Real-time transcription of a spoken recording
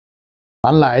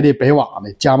南来的、北往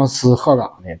的、佳木斯、鹤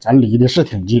岗的，咱离的是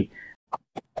挺近。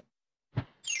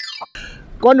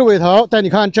关注鬼头，带你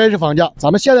看真实房价。咱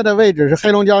们现在的位置是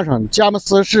黑龙江省佳木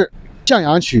斯市向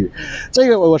阳区。这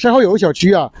个我身后有个小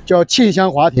区啊，叫沁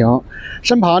香华庭。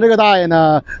身旁这个大爷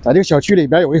呢，在这个小区里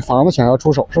边有一房子想要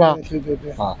出手，是吧？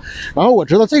对啊。然后我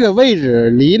知道这个位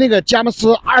置离那个佳木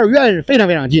斯二院非常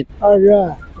非常近。二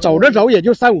院走着走也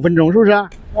就3、5分钟，是不是？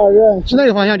二院是那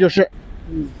个方向就是，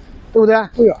对不对？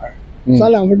不远，3、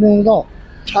2分钟到。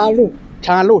长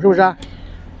安路是不是？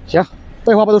行，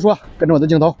废话不多说，跟着我的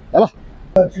镜头来吧。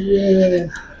这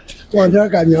过两天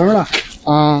改名了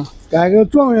啊，改个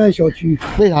状元小区。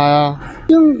为啥呀？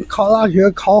净考大学，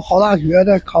考好大学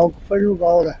的，考分数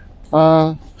高的。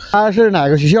啊，他是哪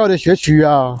个学校的学区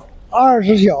啊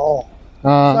？20小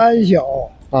啊，3小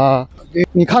啊。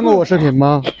你看过我视频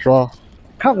吗？是吧？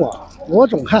看过，我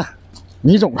总看。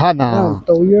你总看呐？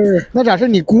抖音。那咋是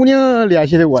你姑娘联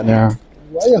系的我呢？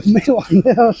我也没往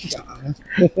那样想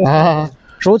啊。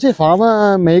说这房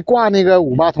子没挂那个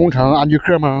58同城安居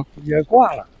客吗？也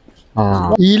挂了。啊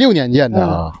，16年建的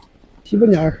啊，7、8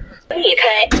年。离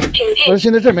开，请进。不是，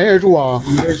现在这没人住啊？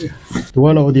没人住。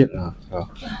多楼顶啊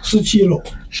！17楼。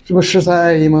这不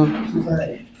13A 吗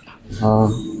13A。啊。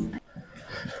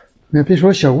那别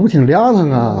说小屋挺亮堂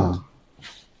啊。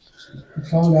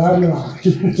窗帘呢？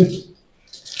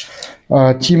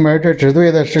进门这直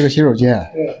对的是个洗手间。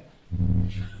对。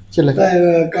进来。带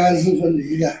个干湿分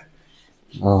离的。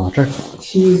啊，这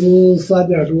73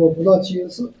点多，不到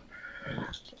74。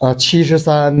啊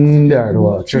，73点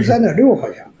多，73.6好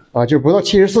像。啊，就不到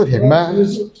74平呗。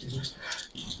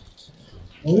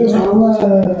我这房子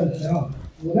行，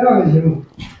质量也行，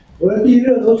我这地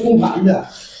热都冲盘的。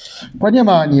关键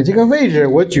吧，你这个位置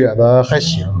我觉得还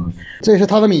行。这是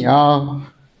榻榻米啊。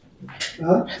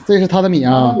这是榻榻米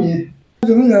啊。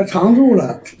就有点常住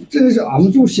了，这个是俺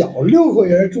们住小，6口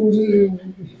人住这个。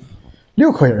6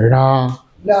口人啊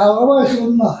？2个外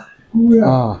孙子，姑爷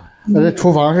啊。那这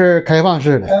厨房是开放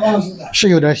式的，是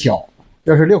有点小。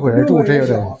要是6口人住，真有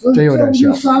点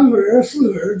小。3口人、4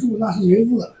口人住那是没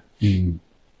字了。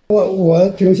我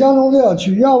挺相中这小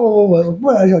区，要不我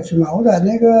不在小区买，我在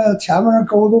那个前面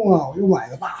沟洞啊，我又买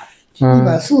个大的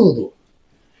，140多。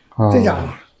这家伙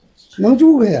能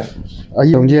住开呀？啊，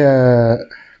中介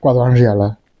挂多长时间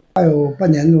了？还有半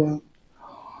年多。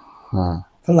啊。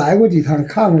他来过几趟，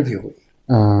看过几回。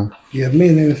也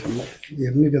没那个什么，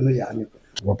也没跟他研究。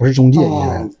我不是中介，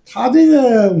他这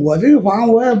个我这个房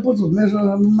我也不准备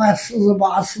说卖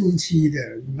48、47的，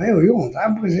没有用，咱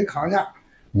不给谁扛价，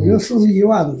我就41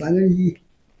万，咱就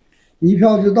一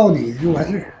票就到底就完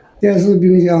事儿。电视、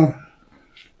冰箱、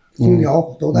空调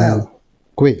都带了，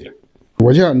贵了。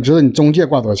我就想知道你中介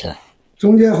挂多少钱？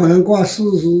中介好像挂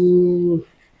44。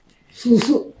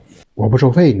我不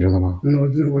收费，你知道吗？我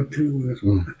听过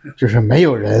说。就是没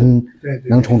有人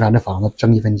能从咱这房子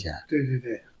挣1分钱。对。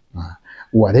啊，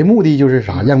我的目的就是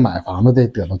啥？让买房子的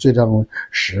得到最终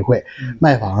实惠，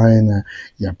卖房子呢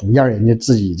也不让人家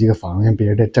自己这个房子让别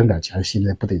人再挣点钱，心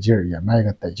里不得劲儿，也卖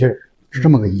个得劲儿，是这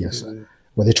么个意思。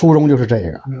我的初衷就是这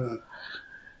个。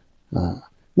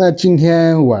那今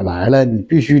天我来了，你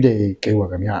必须得给我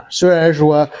个面。虽然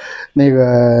说那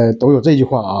个都有这句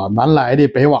话啊，南来的、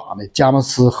北往的、佳木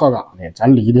斯、鹤岗的，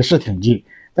咱离的是挺近，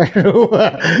但是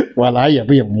我来也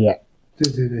不容易。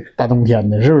对。大冬天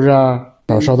的，是不是啊？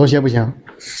少多些不行。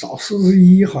少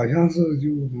41好像是就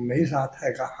没啥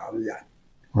太干啥的研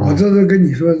究。我这是跟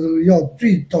你说是要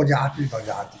最到家的。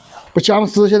不，佳木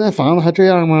斯现在房子还这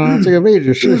样吗？这个位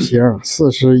置是行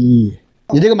，41。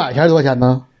你这个买前多少钱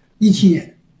呢？17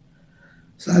年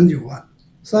，39万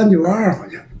，392好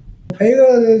像。赔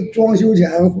个装修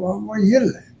钱，我认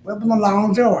了，我也不能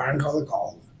浪这玩意儿搞得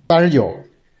高。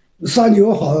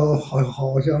39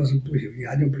好像是不行，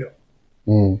研究不了。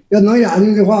要能研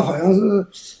究的话，好像是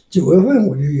9月份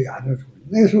我就研究出来，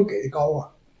那个时候给的高啊，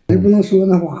也不能说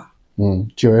那话。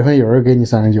9月份有人给你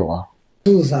39啊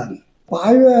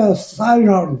？43，8月30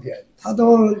号那天，他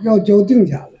都要交定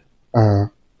钱了。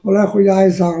后来回家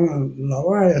一商量，老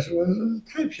外也说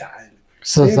太便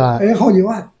宜了，赔好几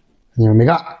万。你们没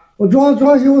干？我装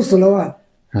修10来万。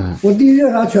我地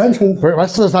热啥全冲。不是，完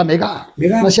43没干。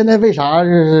那现在为啥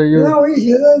是？那我一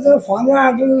寻思，这房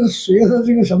价这是随着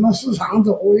这个什么市场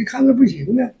走，我一看这不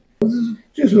行呢。我这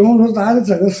最水平说咱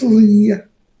整个41呀，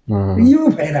又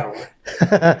赔2万。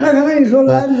那可能你说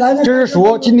来，就是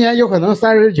说今年有可能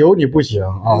39你不行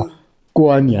啊，过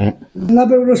完年。那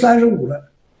不就35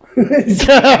了？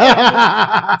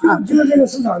就这个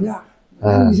市场价。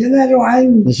你现在这玩意儿，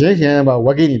你行吧，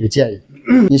我给你的建议，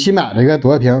你新买这个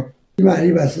多少平？新买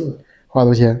140，花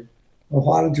多少钱？我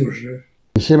花了90。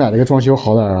你新买这个装修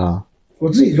好点啊？我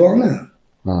自己装的。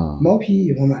啊，毛坯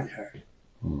一共买钱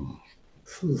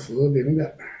，40零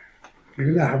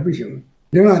点还不行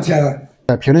，0.2千。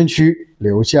在评论区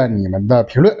留下你们的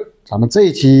评论。咱们这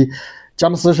一期佳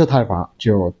木斯市探访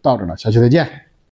就到这了，下期再见。